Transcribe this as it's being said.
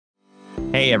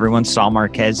Hey everyone, Saul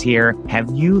Marquez here.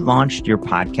 Have you launched your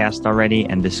podcast already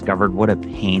and discovered what a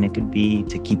pain it could be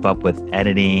to keep up with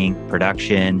editing,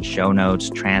 production, show notes,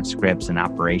 transcripts, and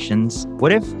operations?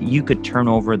 What if you could turn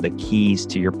over the keys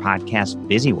to your podcast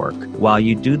busy work while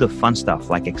you do the fun stuff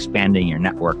like expanding your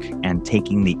network and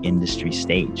taking the industry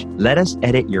stage? Let us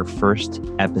edit your first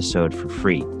episode for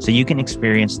free so you can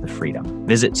experience the freedom.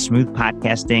 Visit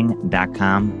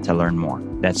smoothpodcasting.com to learn more.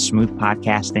 That's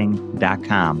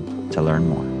smoothpodcasting.com to learn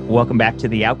more. Welcome back to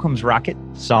the Outcomes Rocket.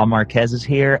 Saul Marquez is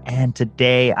here, and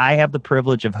today I have the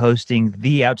privilege of hosting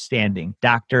the outstanding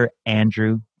Dr.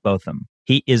 Andrew Botham.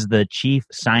 He is the Chief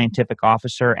Scientific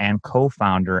Officer and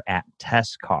co-founder at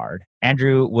TestCard.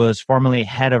 Andrew was formerly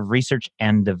head of research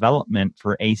and development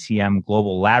for ACM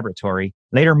Global Laboratory,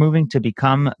 later moving to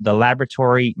become the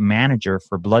laboratory manager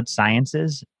for blood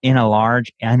sciences in a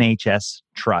large NHS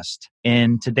trust.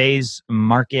 In today's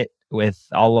market, with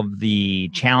all of the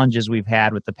challenges we've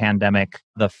had with the pandemic,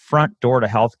 the front door to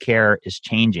healthcare is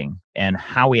changing, and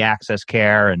how we access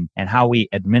care and how we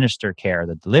administer care,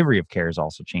 the delivery of care is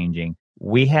also changing.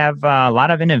 We have a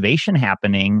lot of innovation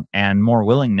happening and more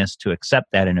willingness to accept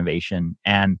that innovation.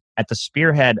 And at the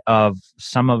spearhead of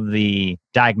some of the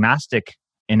diagnostic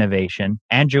innovation,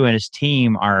 Andrew and his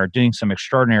team are doing some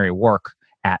extraordinary work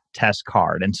at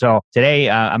TestCard. And so today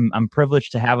I'm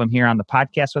privileged to have him here on the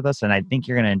podcast with us, and I think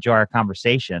you're going to enjoy our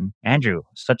conversation. Andrew,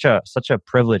 such a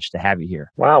privilege to have you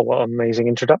here. Wow, what an amazing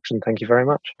introduction. Thank you very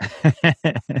much.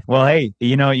 Well, hey,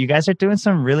 you guys are doing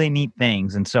some really neat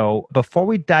things. And so before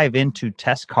we dive into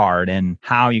TestCard and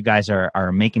how you guys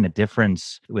are making a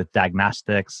difference with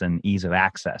diagnostics and ease of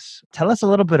access, tell us a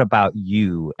little bit about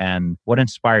you and what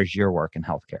inspires your work in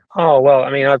healthcare. Oh, well, I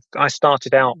mean, I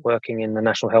started out working in the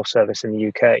National Health Service in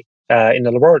the UK. In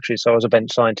the laboratory. So I was a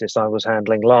bench scientist. I was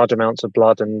handling large amounts of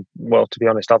blood and, well, to be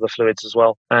honest, other fluids as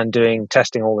well, and doing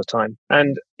testing all the time.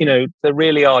 And, there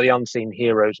really are the unseen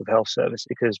heroes of health service,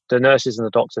 because the nurses and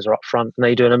the doctors are up front and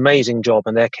they do an amazing job,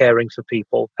 and they're caring for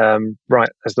people right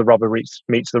as the rubber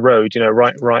meets the road,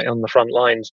 right on the front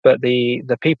lines. But the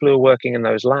people who are working in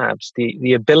those labs,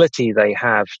 the ability they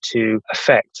have to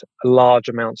affect large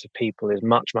amounts of people is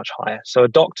much, much higher. So a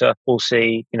doctor will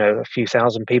see, a few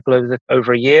thousand people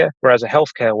over a year, whereas a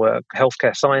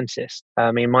healthcare scientist,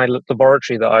 my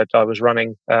laboratory that I was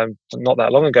running not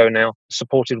that long ago now,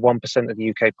 supported 1% of the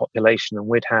UK population, and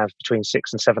we'd have between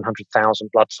 600,000 and 700,000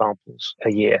 blood samples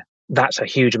a year. That's a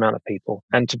huge amount of people.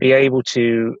 And to be able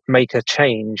to make a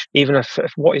change, even if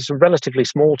what is a relatively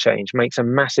small change, makes a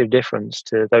massive difference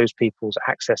to those people's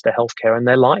access to healthcare and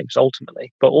their lives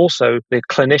ultimately, but also the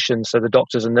clinicians, so the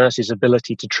doctors and nurses'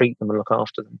 ability to treat them and look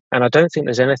after them. And I don't think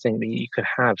there's anything that you could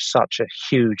have such a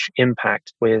huge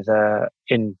impact with I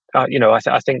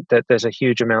think that there's a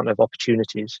huge amount of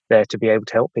opportunities there to be able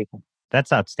to help people.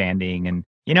 That's outstanding. And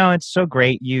it's so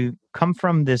great. You come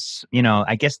from this,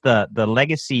 I guess the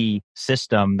legacy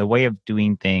system, the way of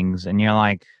doing things, and you're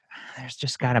like, there's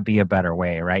just got to be a better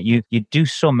way, right? You do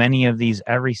so many of these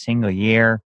every single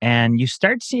year, and you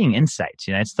start seeing insights.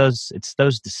 It's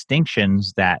those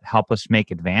distinctions that help us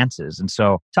make advances. And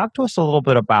so, talk to us a little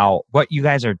bit about what you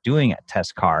guys are doing at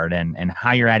TestCard and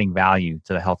how you're adding value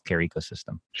to the healthcare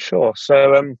ecosystem. Sure.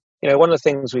 So, one of the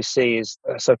things we see is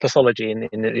pathology in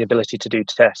the ability to do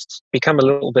tests become a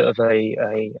little bit of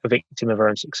a victim of our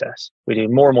own success. We do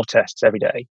more and more tests every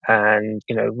day. And,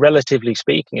 relatively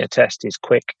speaking, a test is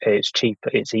quick, it's cheap,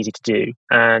 it's easy to do.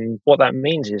 And what that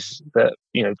means is that,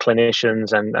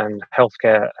 clinicians and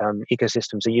healthcare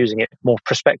ecosystems are using it more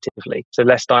prospectively, so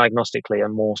less diagnostically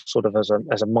and more sort of as a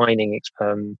mining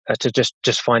to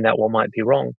just find out what might be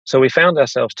wrong. So we found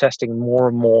ourselves testing more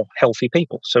and more healthy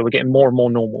people. So we're getting more and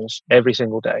more normals every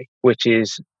single day, which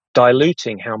is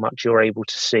diluting how much you're able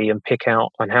to see and pick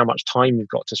out and how much time you've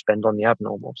got to spend on the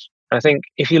abnormals. I think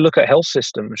if you look at health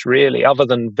systems, really, other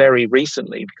than very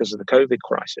recently because of the COVID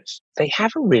crisis, they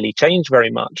haven't really changed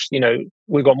very much.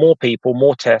 We've got more people,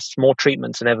 more tests, more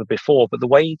treatments than ever before. But the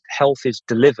way health is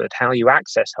delivered, how you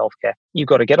access healthcare, you've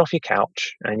got to get off your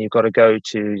couch and you've got to go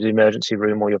to the emergency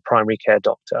room or your primary care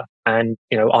doctor and,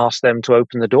 ask them to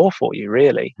open the door for you,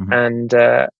 really. Mm-hmm. And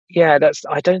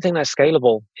I don't think that's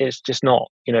scalable. It's just not.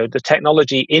 The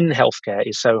technology in healthcare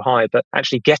is so high, but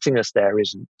actually getting us there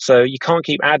isn't. So you can't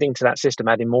keep adding to that system,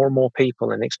 adding more and more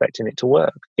people and expecting it to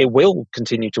work. It will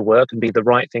continue to work and be the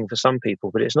right thing for some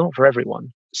people, but it's not for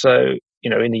everyone. So,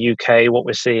 in the UK, what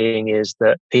we're seeing is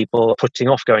that people are putting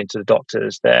off going to the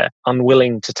doctors. They're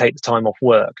unwilling to take the time off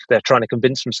work. They're trying to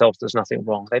convince themselves there's nothing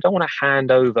wrong. They don't want to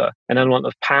hand over an element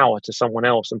of power to someone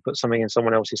else and put something in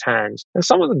someone else's hands. And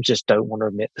some of them just don't want to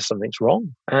admit that something's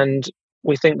wrong. And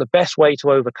we think the best way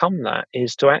to overcome that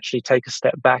is to actually take a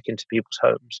step back into people's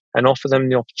homes and offer them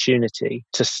the opportunity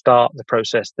to start the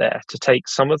process there, to take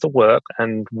some of the work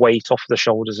and weight off the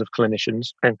shoulders of clinicians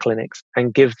and clinics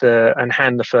and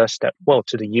hand the first step, well,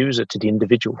 to the user, to the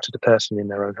individual, to the person in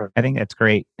their own home. I think that's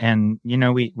great. And,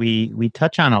 we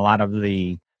touch on a lot of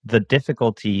the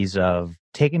difficulties of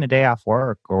taking a day off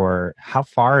work, or how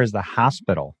far is the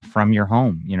hospital from your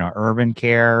home, urban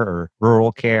care or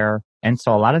rural care. And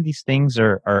so a lot of these things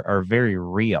are very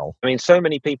real. I mean, so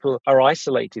many people are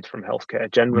isolated from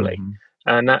healthcare generally. Mm-hmm.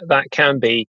 And that can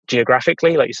be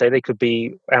geographically, like you say, they could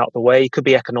be out the way, could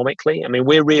be economically. I mean,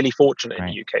 we're really fortunate in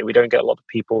the UK. We don't get a lot of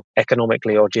people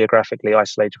economically or geographically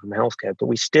isolated from healthcare, but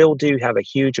we still do have a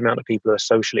huge amount of people who are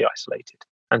socially isolated.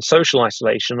 And social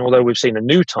isolation, although we've seen a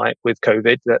new type with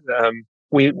COVID, that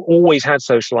we always had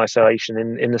social isolation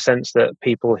in the sense that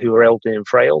people who are elderly and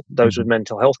frail, those with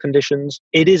mental health conditions,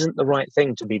 it isn't the right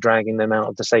thing to be dragging them out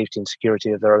of the safety and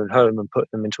security of their own home and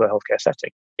put them into a healthcare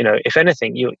setting. If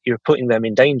anything, you're putting them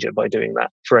in danger by doing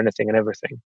that for anything and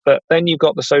everything. But then you've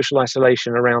got the social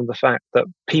isolation around the fact that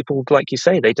people, like you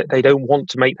say, they don't want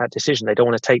to make that decision. They don't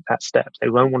want to take that step. They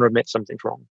won't want to admit something's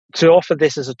wrong. To offer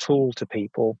this as a tool to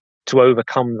people to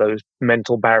overcome those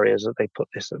mental barriers that they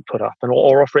put up,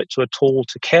 or offer it to a tool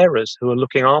to carers who are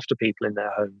looking after people in their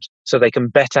homes, so they can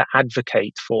better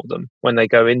advocate for them when they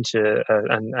go into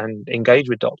and engage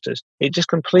with doctors. It just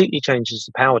completely changes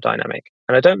the power dynamic.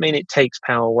 And I don't mean it takes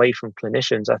power away from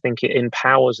clinicians. I think it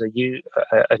empowers an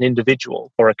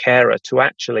individual or a carer to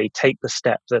actually take the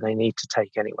step that they need to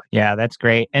take anyway. Yeah, that's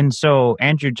great. And so,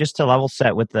 Andrew, just to level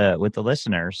set with the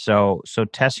listeners, so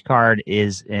TestCard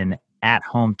is an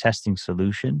at-home testing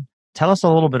solution. Tell us a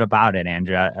little bit about it,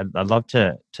 Andrew. I'd love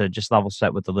to just level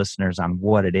set with the listeners on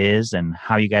what it is and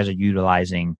how you guys are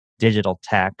utilizing digital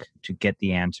tech to get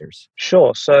the answers.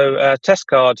 Sure. So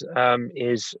TestCard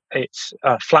it's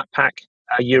a flat pack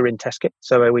urine test kit.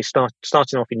 So we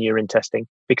starting off in urine testing,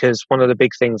 because one of the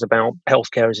big things about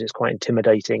healthcare is it's quite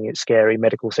intimidating, it's scary.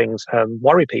 Medical things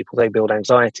worry people, they build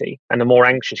anxiety. And the more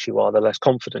anxious you are, the less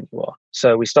confident you are.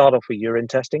 So we start off with urine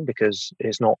testing because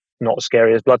it's not as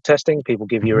scary as blood testing. People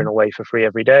give urine away for free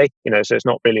every day, so it's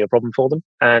not really a problem for them.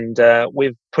 And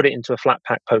we've put it into a flat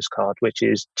pack postcard, which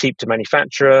is cheap to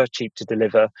manufacture, cheap to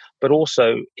deliver, but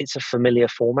also it's a familiar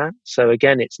format. So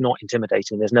again, it's not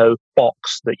intimidating. There's no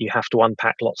box that you have to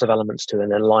unpack lots of elements to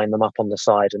and then line them up on the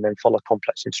side and then follow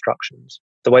complex instructions.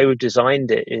 The way we've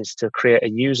designed it is to create a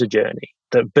user journey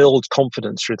that builds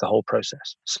confidence through the whole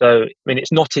process. So,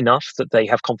 it's not enough that they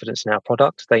have confidence in our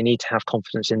product. They need to have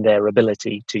confidence in their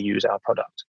ability to use our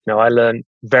product. I learned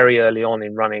very early on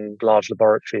in running large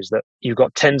laboratories that you've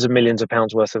got tens of millions of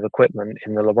pounds worth of equipment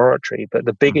in the laboratory, but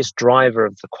the biggest driver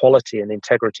of the quality and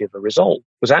integrity of a result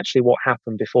was actually what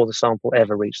happened before the sample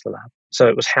ever reached the lab. So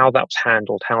it was how that was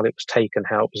handled, how it was taken,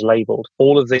 how it was labeled.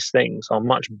 All of these things are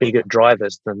much bigger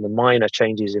drivers than the minor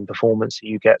changes in performance that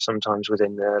you get sometimes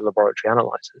within the laboratory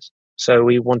analyzers. So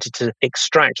we wanted to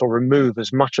extract or remove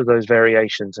as much of those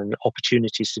variations and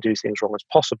opportunities to do things wrong as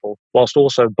possible, whilst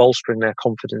also bolstering their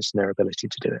confidence in their ability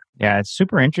to do it. Yeah, it's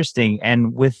super interesting.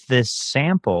 And with this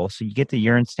sample, so you get the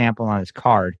urine sample on this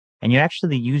card, and you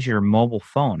actually use your mobile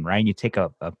phone, right? You take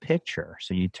a picture.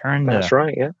 So you turn That's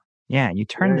right, yeah. Yeah, you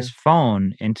turn this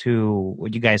phone into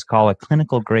what you guys call a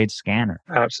clinical grade scanner.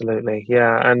 Absolutely,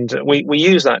 yeah. And we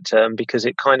use that term because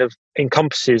it kind of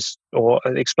encompasses or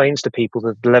explains to people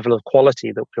the level of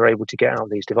quality that we're able to get out of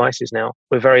these devices now.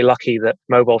 We're very lucky that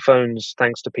mobile phones,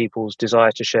 thanks to people's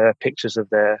desire to share pictures of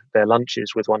their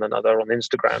lunches with one another on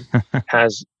Instagram,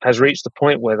 has reached the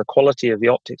point where the quality of the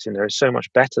optics in there is so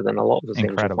much better than a lot of the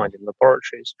things you find in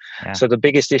laboratories. Yeah. So the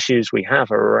biggest issues we have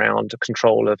are around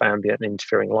control of ambient and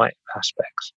interfering light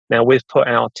aspects. Now, we've put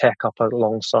our tech up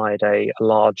alongside a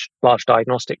large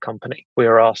diagnostic company. We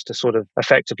were asked to sort of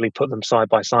effectively put them side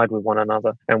by side with one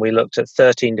another, and we looked at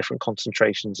 13 different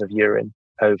concentrations of urine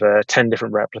over 10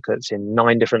 different replicates in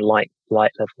 9 different light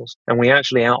levels. And we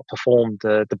actually outperformed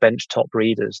the benchtop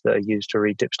readers that are used to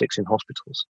read dipsticks in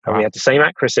hospitals. And we had the same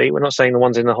accuracy. We're not saying the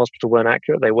ones in the hospital weren't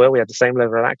accurate. They were. We had the same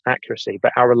level of accuracy,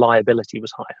 but our reliability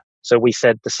was higher. So we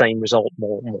said the same result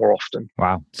more often.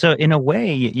 Wow. So in a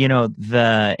way,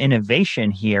 the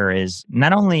innovation here is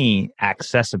not only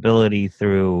accessibility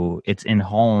through it's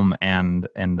in-home and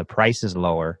the price is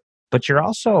lower, but you're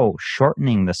also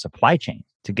shortening the supply chain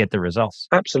to get the results.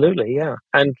 Absolutely, yeah.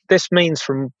 And this means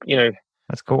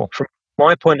That's cool.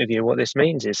 my point of view, what this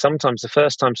means is sometimes the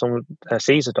first time someone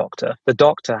sees a doctor, the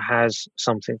doctor has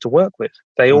something to work with.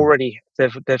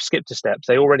 They've skipped a step.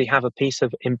 They already have a piece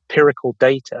of empirical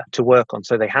data to work on.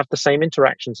 So they have the same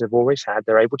interactions they've always had.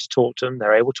 They're able to talk to them.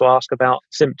 They're able to ask about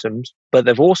symptoms, but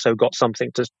they've also got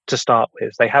something to start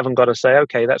with. They haven't got to say,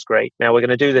 okay, that's great. Now we're going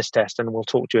to do this test and we'll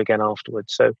talk to you again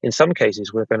afterwards. So in some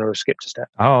cases, we're going to have skipped a step.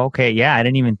 Oh, okay. Yeah, I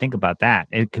didn't even think about that.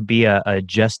 It could be a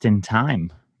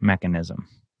just-in-time mechanism.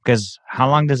 Because how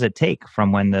long does it take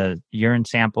from when the urine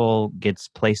sample gets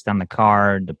placed on the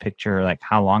card, the picture, like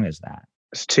how long is that?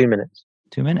 It's 2 minutes.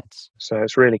 2 minutes. So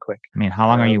it's really quick. I mean, how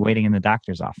long are you waiting in the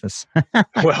doctor's office?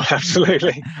 Well,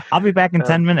 absolutely. I'll be back in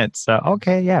 10 minutes. So,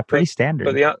 okay, yeah, pretty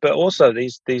standard. But also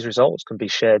these results can be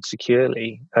shared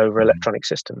securely over electronic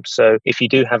systems. So if you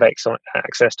do have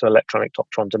access to electronic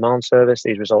doctor on demand service,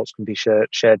 these results can be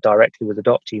shared directly with the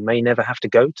doctor. You may never have to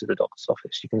go to the doctor's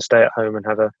office. You can stay at home and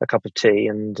have a cup of tea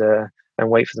and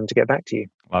wait for them to get back to you.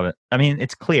 Love it. I mean,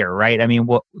 it's clear, right? I mean,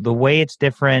 the way it's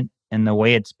different and the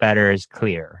way it's better is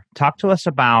clear. Talk to us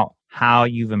about how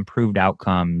you've improved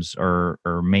outcomes or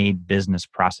made business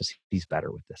processes better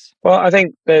with this. Well, I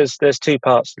think there's two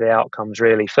parts to the outcomes,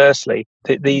 really. Firstly,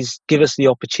 these give us the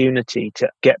opportunity to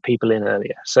get people in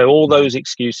earlier. So all those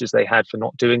excuses they had for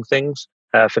not doing things,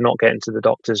 for not getting to the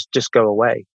doctors, just go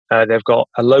away. They've got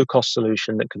a low-cost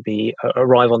solution that can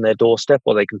arrive on their doorstep,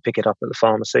 or they can pick it up at the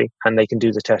pharmacy, and they can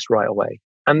do the test right away.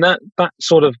 And that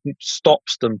sort of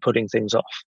stops them putting things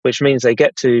off, which means they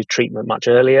get to treatment much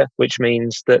earlier, which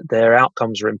means that their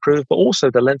outcomes are improved, but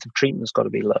also the length of treatment's got to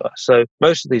be lower. So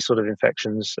most of these sort of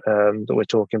infections that we're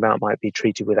talking about might be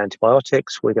treated with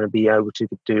antibiotics. We're going to be able to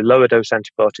do lower dose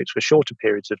antibiotics for shorter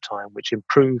periods of time, which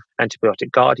improve antibiotic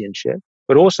guardianship,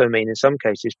 but also mean in some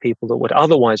cases people that would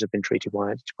otherwise have been treated by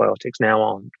antibiotics now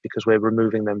aren't, because we're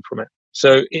removing them from it.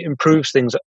 So it improves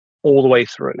things all the way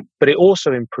through, but it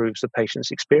also improves the patient's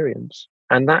experience.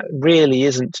 And that really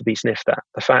isn't to be sniffed at.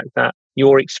 The fact that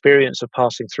your experience of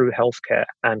passing through healthcare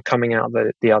and coming out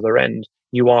the other end,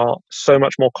 you are so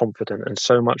much more confident and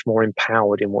so much more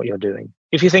empowered in what you're doing.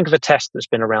 If you think of a test that's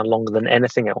been around longer than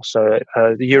anything else, so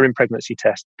the urine pregnancy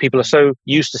test, people are so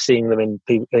used to seeing them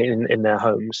in their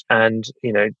homes, and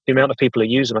the amount of people who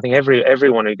use them, I think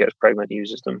everyone who gets pregnant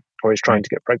uses them or is trying to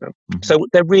get pregnant. Mm-hmm. So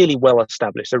they're really well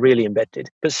established, they're really embedded.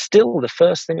 But still, the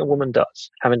first thing a woman does,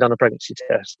 having done a pregnancy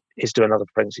test, is do another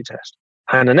pregnancy test.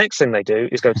 And the next thing they do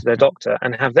is go to their doctor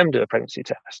and have them do a pregnancy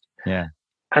test. Yeah.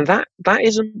 And that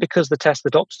isn't because the test the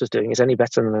doctor's doing is any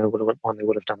better than one they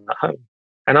would have done at home.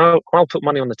 And I'll put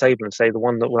money on the table and say the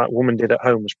one that woman did at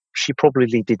home, she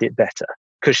probably did it better,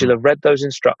 because she'll have read those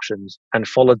instructions and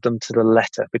followed them to the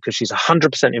letter, because she's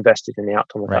 100% invested in the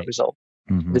outcome of that result.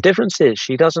 Mm-hmm. The difference is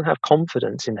she doesn't have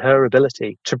confidence in her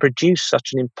ability to produce such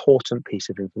an important piece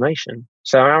of information.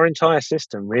 So our entire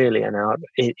system really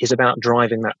is about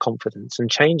driving that confidence and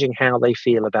changing how they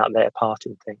feel about their part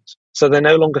in things. So they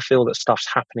no longer feel that stuff's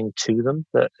happening to them,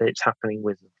 that it's happening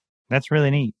with them. That's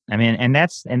really neat. I mean, and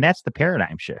that's the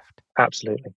paradigm shift.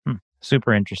 Absolutely.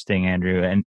 Super interesting, Andrew.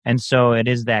 And so it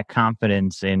is that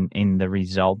confidence in the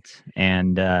result.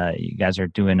 And you guys are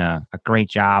doing a great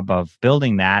job of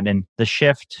building that. And the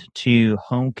shift to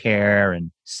home care and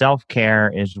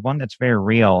self-care is one that's very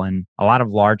real. And a lot of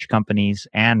large companies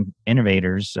and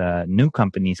innovators, new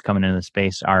companies coming into the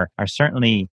space are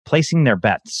certainly placing their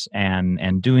bets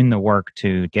and doing the work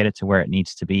to get it to where it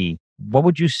needs to be. What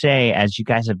would you say, as you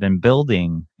guys have been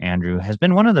building, Andrew, has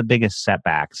been one of the biggest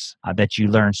setbacks that you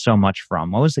learned so much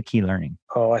from? What was the key learning?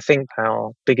 Oh, I think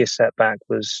our biggest setback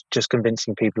was just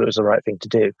convincing people it was the right thing to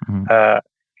do.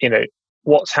 Mm-hmm.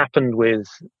 What's happened with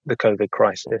the COVID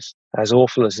crisis, as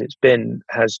awful as it's been,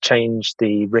 has changed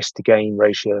the risk to gain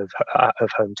ratio of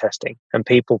home testing. And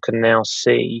people can now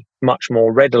see much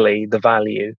more readily the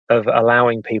value of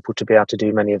allowing people to be able to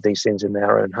do many of these things in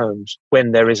their own homes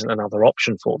when there isn't another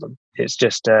option for them. It's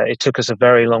just, it took us a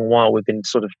very long while. We've been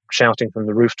sort of shouting from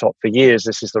the rooftop for years,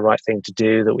 this is the right thing to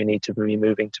do, that we need to be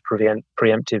moving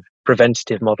to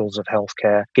preventative models of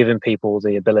healthcare, giving people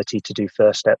the ability to do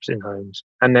first steps in homes.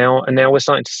 And now we're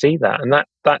starting to see that. And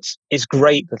it's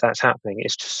great that that's happening.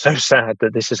 It's just so sad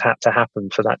that this has had to happen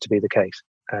for that to be the case.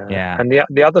 And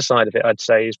the other side of it, I'd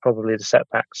say, is probably the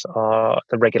setbacks are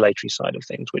the regulatory side of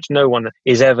things, which no one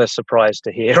is ever surprised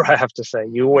to hear, I have to say.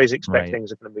 You always expect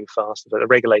things are going to move faster, but the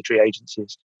regulatory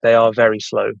agencies, they are very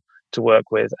slow to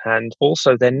work with. And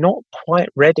also, they're not quite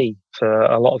ready for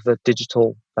a lot of the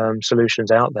digital solutions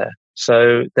out there.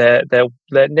 So they're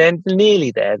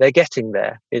nearly there. They're getting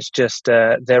there. It's just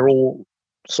they're all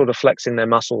sort of flexing their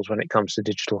muscles when it comes to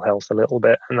digital health a little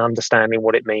bit and understanding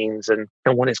what it means and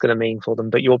what it's going to mean for them.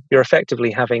 But you're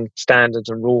effectively having standards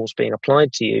and rules being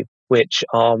applied to you which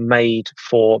are made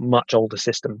for much older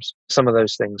systems. Some of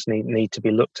those things need to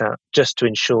be looked at just to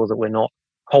ensure that we're not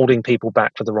holding people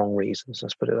back for the wrong reasons.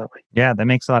 Let's put it that way. Yeah, that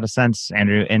makes a lot of sense,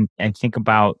 Andrew. And think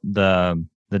about the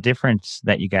difference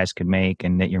that you guys could make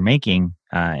and that you're making.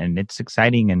 And it's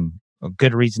exciting and a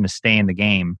good reason to stay in the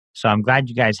game. So I'm glad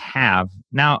you guys have.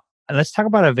 Now, let's talk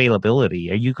about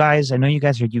availability. I know you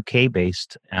guys are UK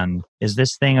based, and is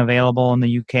this thing available in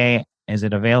the UK? Is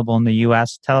it available in the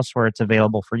US? Tell us where it's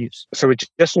available for use. So we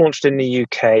just launched in the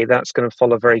UK. That's going to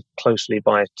follow very closely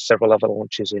by several other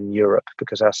launches in Europe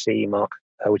because our CE mark,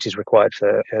 which is required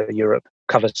for Europe,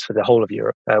 covers for the whole of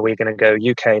Europe. We're going to go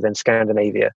UK, then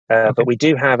Scandinavia. But we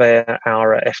do have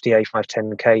our FDA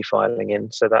 510K filing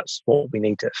in. So that's what we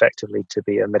need effectively to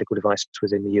be a medical device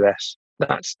within the US.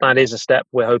 That is a step.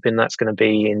 We're hoping that's going to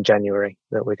be in January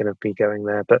that we're going to be going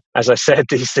there. But as I said,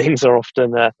 these things are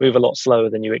often move a lot slower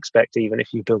than you expect, even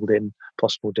if you build in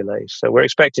possible delays. So we're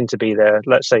expecting to be there,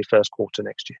 let's say, first quarter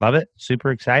next year. Love it.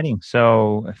 Super exciting.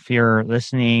 So if you're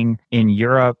listening in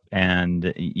Europe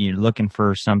and you're looking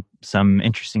for some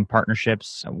interesting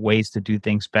partnerships, ways to do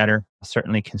things better,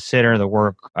 certainly consider the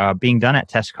work being done at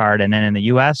TestCard. And then in the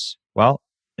US, well,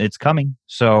 it's coming.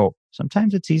 So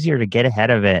sometimes it's easier to get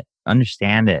ahead of it,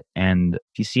 understand it. And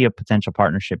if you see a potential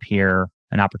partnership here,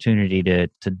 an opportunity to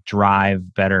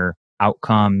drive better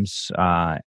outcomes,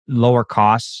 lower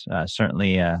costs,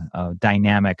 certainly a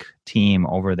dynamic team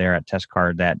over there at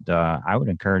TestCard that I would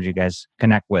encourage you guys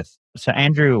connect with. So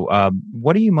Andrew,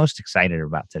 what are you most excited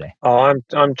about today? Oh,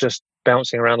 I'm just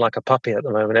bouncing around like a puppy at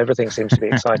the moment. Everything seems to be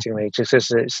exciting me. Just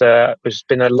it's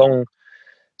been a long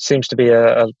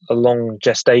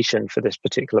gestation for this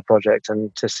particular project,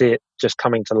 and to see it just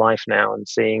coming to life now and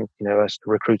seeing, us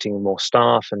recruiting more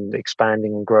staff and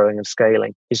expanding and growing and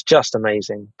scaling is just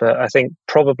amazing. But I think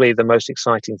probably the most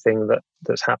exciting thing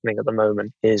that's happening at the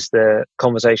moment is the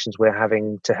conversations we're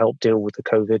having to help deal with the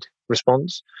COVID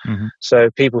response. Mm-hmm. So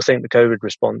people think the COVID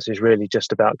response is really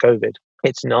just about COVID.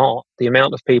 It's not. The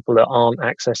amount of people that aren't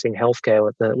accessing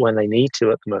healthcare when they need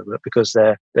to at the moment because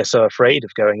they're so afraid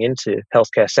of going into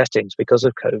healthcare settings because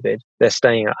of COVID, they're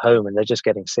staying at home and they're just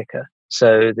getting sicker.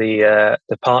 So the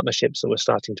partnerships that we're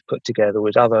starting to put together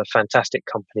with other fantastic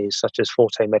companies such as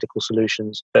Forte Medical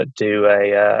Solutions that do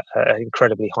an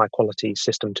incredibly high quality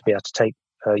system to be able to take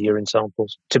urine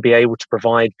samples, to be able to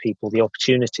provide people the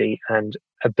opportunity and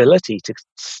ability to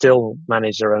still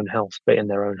manage their own health, but in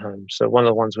their own home. So one of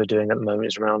the ones we're doing at the moment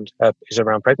is around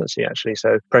pregnancy, actually.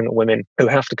 So pregnant women who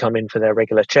have to come in for their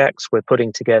regular checks, we're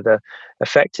putting together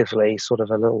effectively sort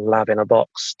of a little lab in a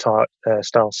box style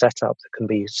setup that can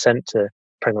be sent to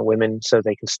pregnant women so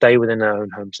they can stay within their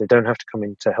own homes. They don't have to come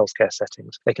into healthcare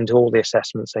settings. They can do all the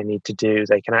assessments they need to do.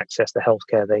 They can access the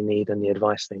healthcare they need and the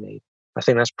advice they need. I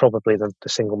think that's probably the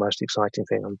single most exciting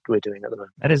thing we're doing at the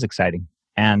moment. That is exciting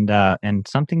and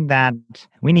something that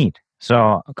we need.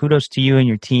 So kudos to you and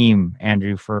your team,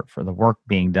 Andrew, for the work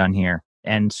being done here.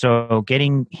 And so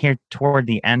getting here toward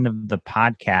the end of the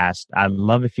podcast, I'd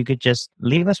love if you could just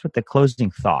leave us with the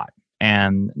closing thought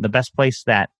and the best place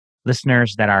that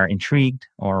listeners that are intrigued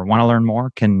or want to learn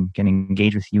more can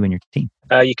engage with you and your team.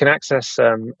 You can access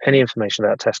any information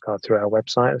about TestCard through our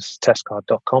website. It's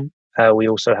testcard.com. We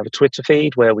also have a Twitter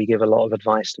feed where we give a lot of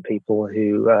advice to people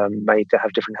who may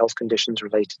have different health conditions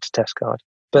related to TestCard.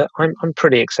 But I'm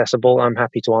pretty accessible. I'm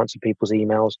happy to answer people's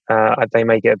emails. They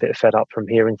may get a bit fed up from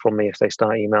hearing from me if they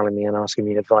start emailing me and asking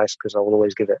me advice because I will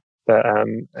always give it. But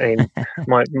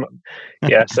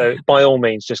so by all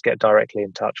means, just get directly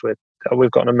in touch with.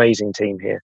 We've got an amazing team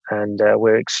here, and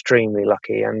we're extremely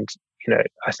lucky. And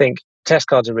I think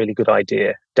TestCard's a really good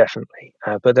idea, definitely.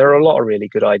 But there are a lot of really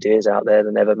good ideas out there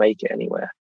that never make it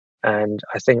anywhere. And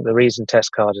I think the reason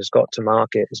TestCard has got to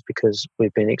market is because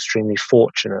we've been extremely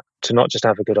fortunate to not just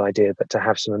have a good idea, but to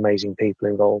have some amazing people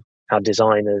involved. Our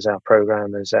designers, our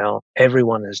programmers,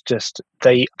 everyone is just,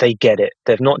 they get it.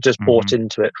 They've not just bought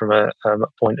into it from a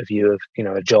point of view of,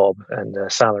 a job and a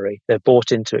salary. They've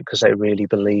bought into it because they really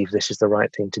believe this is the right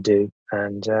thing to do.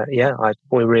 And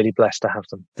we're really blessed to have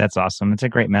them. That's awesome. It's a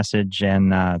great message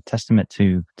and testament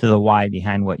to the why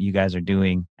behind what you guys are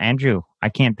doing. Andrew, I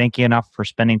can't thank you enough for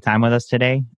spending time with us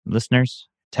today. Listeners,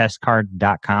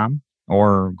 testcard.com.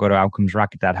 Or go to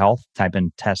outcomesrocket.health, type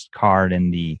in TestCard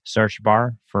in the search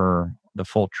bar for the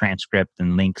full transcript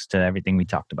and links to everything we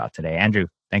talked about today. Andrew,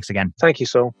 thanks again. Thank you,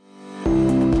 Saul.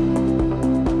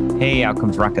 Hey,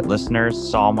 Outcomes Rocket listeners,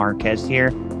 Saul Marquez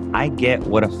here. I get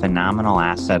what a phenomenal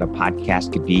asset a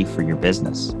podcast could be for your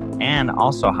business. and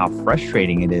also how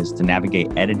frustrating it is to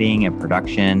navigate editing and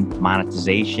production,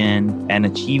 monetization, and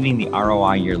achieving the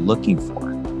ROI you're looking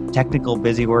for. Technical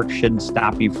busy work shouldn't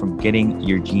stop you from getting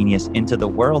your genius into the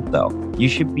world, though. You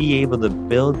should be able to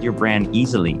build your brand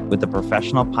easily with a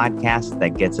professional podcast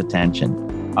that gets attention.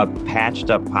 A patched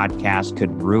up podcast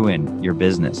could ruin your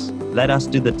business. Let us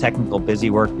do the technical busy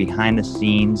work behind the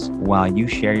scenes while you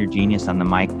share your genius on the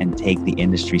mic and take the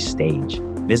industry stage.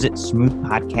 Visit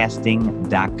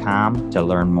smoothpodcasting.com to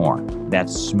learn more.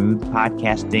 That's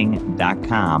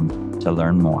smoothpodcasting.com to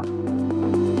learn more.